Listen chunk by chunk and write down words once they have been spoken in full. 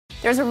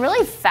There's a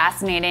really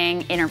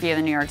fascinating interview in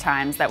the New York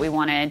Times that we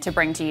wanted to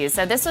bring to you.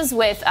 So this was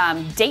with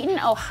Dayton,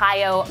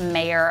 Ohio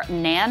Mayor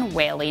Nan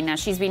Whaley. Now,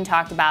 she's being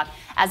talked about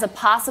as a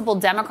possible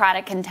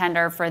Democratic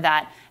contender for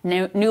that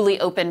newly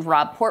opened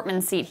Rob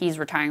Portman seat. He's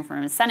retiring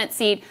from his Senate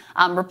seat.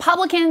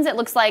 Republicans, it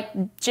looks like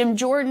Jim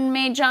Jordan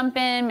may jump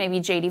in, maybe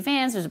J.D.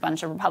 Vance. There's a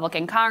bunch of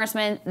Republican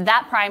congressmen.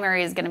 That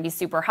primary is going to be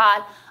super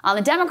hot. On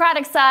the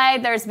Democratic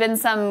side, there's been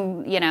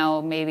some,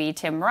 maybe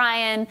Tim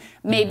Ryan,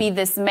 maybe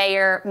this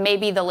mayor,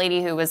 maybe the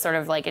lady who was sort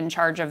of like in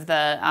charge of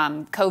the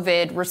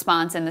COVID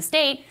response in the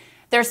state.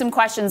 There's some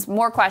questions,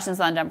 more questions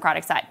on the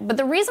Democratic side. But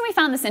the reason we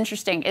found this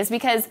interesting is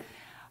because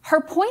her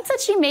points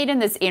that she made in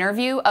this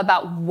interview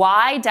about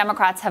why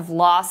Democrats have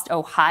lost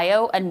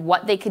Ohio and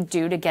what they could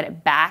do to get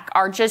it back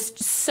are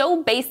just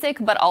so basic,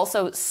 but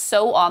also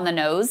so on the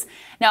nose.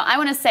 Now, I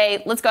want to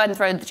say, let's go ahead and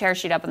throw the tear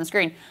sheet up on the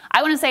screen.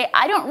 I want to say,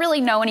 I don't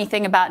really know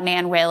anything about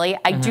Nan Whaley.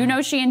 I do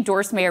know she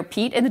endorsed Mayor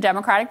Pete in the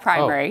Democratic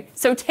primary.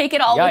 So take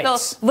it all with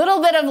a little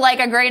bit of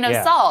like a grain of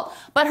salt.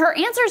 But her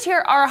answers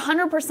here are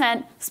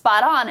 100%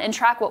 spot on and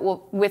track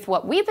with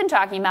what we've been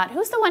talking about.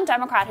 Who's the one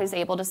Democrat who's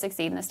able to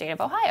succeed in the state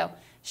of Ohio?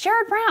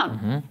 Sherrod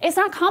Brown. It's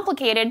not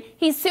complicated.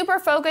 He's super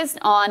focused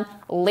on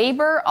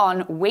labor,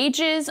 on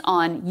wages,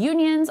 on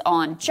unions,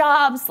 on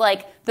jobs,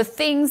 like the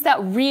things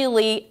that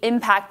really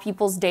impact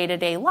people's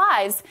day-to-day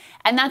lives.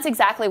 And that's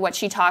exactly what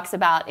she talks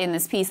about in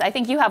this piece. I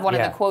think you have one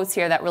of the quotes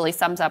here that really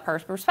sums up her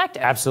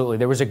perspective. Absolutely.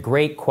 There was a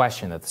great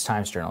question that the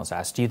Times journalist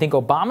asked. Do you think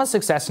Obama's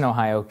success in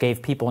Ohio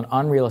gave people an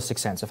unrealistic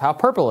sense of how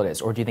purple it is?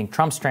 Or do you think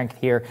Trump's strength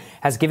here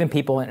has given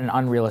people an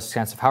unrealistic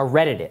sense of how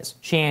red it is?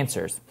 She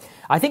answers,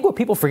 I think what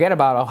people forget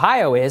about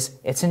Ohio is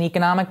it's an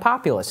economic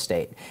populist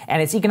state.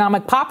 And its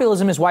economic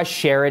populism is why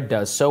Sherrod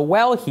does so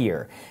well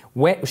here.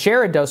 When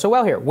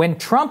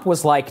Trump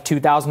was like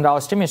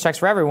 $2,000 stimulus checks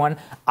for everyone,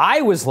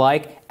 I was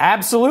like,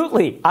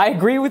 absolutely, I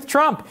agree with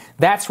Trump.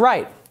 That's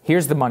right.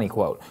 Here's the money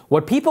quote.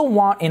 What people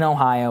want in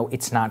Ohio,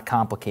 it's not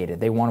complicated.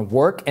 They want to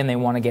work and they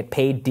want to get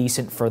paid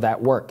decent for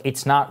that work.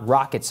 It's not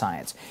rocket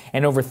science.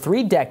 And over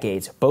 3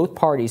 decades, both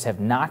parties have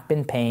not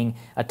been paying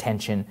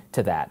attention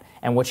to that.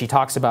 And what she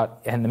talks about,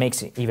 and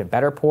makes it even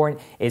better point,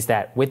 is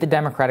that with the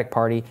Democratic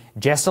Party,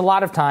 just a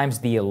lot of times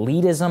the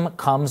elitism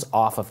comes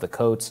off of the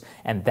coats,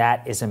 and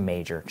that is a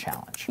major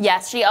challenge.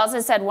 Yes, she also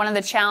said one of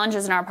the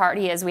challenges in our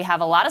party is we have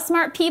a lot of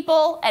smart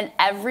people, and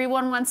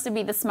everyone wants to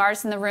be the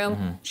smartest in the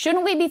room.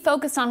 Shouldn't we be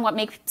focused on what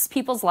makes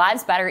people's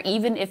lives better,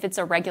 even if it's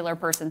a regular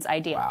person's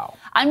idea? Wow.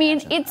 I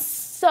mean, it's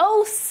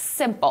so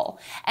simple.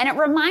 And it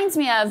reminds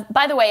me of,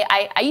 by the way,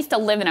 I used to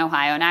live in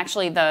Ohio, and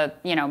actually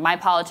my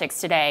politics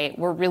today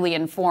were really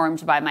informed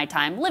by my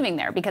time living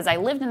there, because I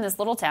lived in this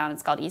little town.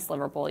 It's called East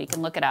Liverpool. You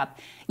can look it up.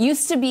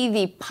 Used to be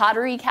the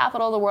pottery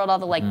capital of the world. All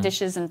the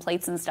dishes and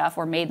plates and stuff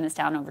were made in this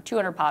town, over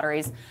 200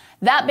 potteries.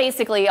 That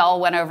basically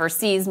all went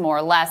overseas, more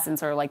or less, in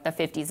sort of like the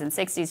 50s and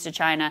 60s to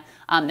China.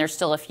 There's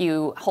still a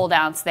few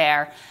holdouts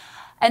there.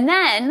 And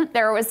then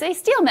there was a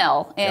steel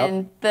mill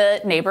in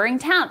the neighboring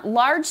town,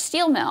 large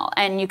steel mill.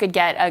 And you could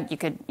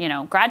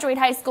graduate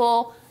high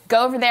school,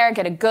 go over there,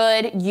 get a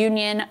good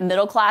union,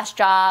 middle-class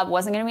job.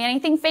 Wasn't going to be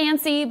anything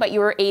fancy, but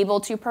you were able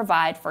to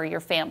provide for your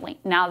family.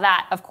 Now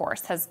that, of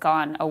course, has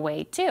gone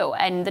away too.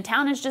 And the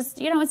town is just,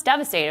 it's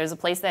devastated. It was a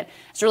place that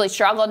has really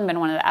struggled and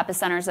been one of the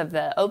epicenters of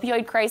the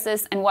opioid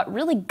crisis. And what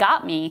really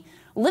got me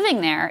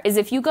living there is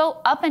if you go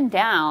up and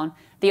down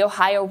the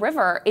Ohio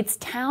River, it's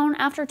town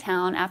after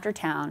town after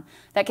town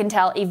that can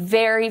tell a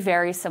very,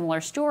 very similar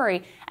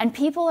story, and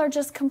people are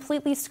just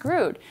completely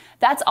screwed.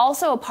 That's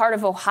also a part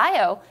of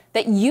Ohio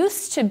that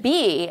used to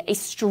be a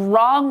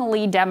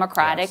strongly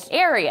Democratic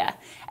area.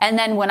 And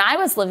then when I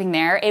was living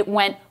there, it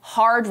went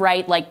hard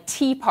right, like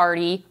Tea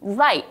Party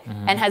right,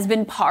 and has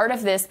been part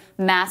of this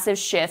massive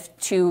shift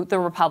to the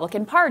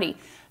Republican Party.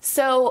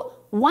 So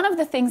one of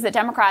the things that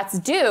Democrats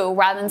do,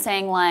 rather than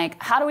saying,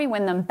 like, how do we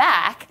win them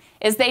back,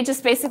 is they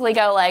just basically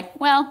go like,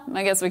 well,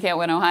 I guess we can't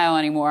win Ohio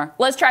anymore.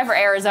 Let's try for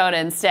Arizona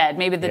instead.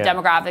 Maybe the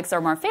demographics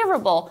are more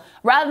favorable,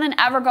 rather than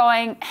ever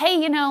going, hey,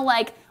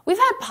 we've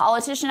had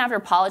politician after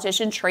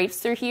politician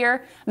traipse through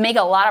here, make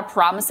a lot of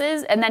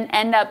promises, and then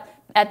end up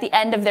at the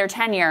end of their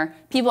tenure,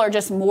 people are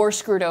just more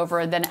screwed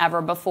over than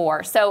ever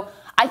before. So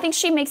I think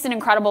she makes an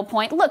incredible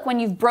point. Look, when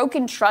you've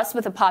broken trust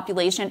with a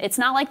population, it's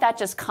not like that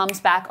just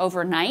comes back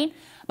overnight.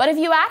 But if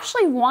you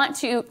actually want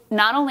to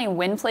not only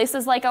win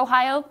places like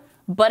Ohio,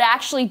 but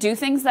actually do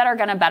things that are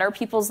going to better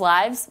people's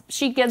lives,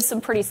 she gives some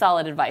pretty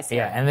solid advice here.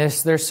 Yeah, and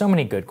there's so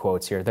many good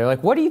quotes here. They're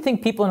like, what do you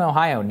think people in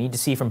Ohio need to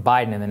see from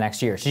Biden in the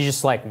next year? She's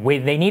just like,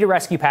 they need a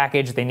rescue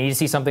package. They need to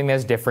see something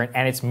that's different,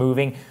 and it's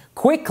moving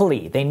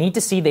quickly. They need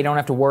to see they don't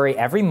have to worry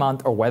every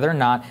month or whether or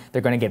not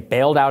they're going to get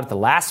bailed out at the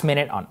last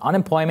minute on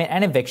unemployment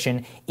and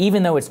eviction,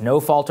 even though it's no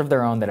fault of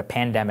their own that a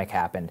pandemic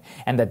happened,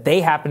 and that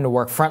they happen to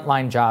work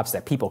frontline jobs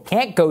that people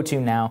can't go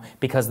to now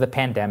because the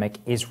pandemic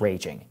is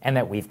raging, and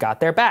that we've got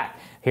their back.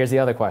 Here's the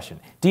other question.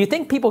 Do you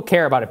think people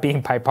care about it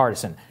being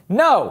bipartisan?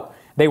 No.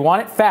 They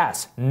want it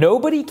fast.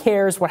 Nobody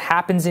cares what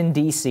happens in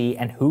D.C.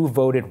 and who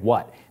voted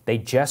what. They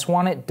just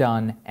want it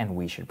done, and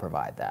we should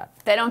provide that.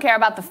 They don't care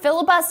about the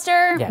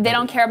filibuster. Yeah, they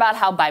don't care about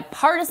how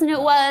bipartisan it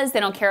was.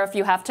 They don't care if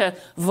you have to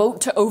vote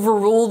to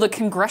overrule the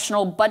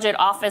Congressional Budget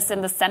Office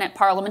in the Senate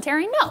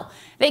parliamentary. No.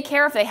 They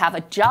care if they have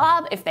a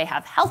job, if they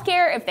have health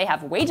care, if they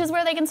have wages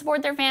where they can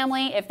support their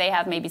family, if they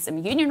have maybe some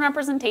union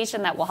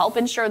representation that will help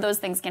ensure those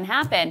things can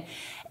happen.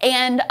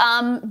 And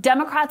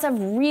Democrats have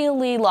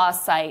really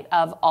lost sight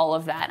of all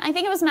of that. I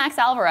think it was Max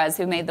Alvarez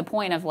who made the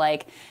point of,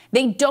 like,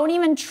 they don't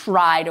even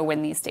try to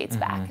win these states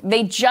back.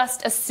 They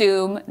just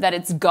assume that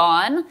it's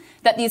gone,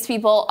 that these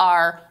people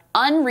are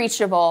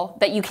unreachable,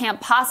 that you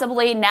can't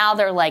possibly, now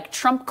they're like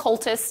Trump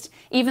cultists,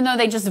 even though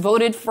they just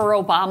voted for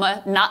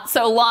Obama not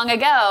so long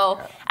ago,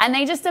 and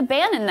they just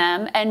abandon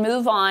them and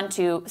move on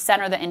to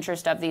center the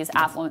interest of these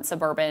affluent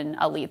suburban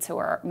elites who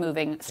are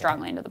moving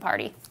strongly into the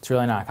party. It's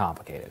really not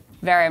complicated.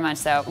 Very much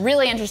so.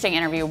 Really interesting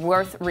interview,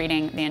 worth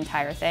reading the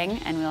entire thing,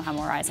 and we'll have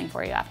more Rising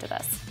for you after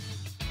this.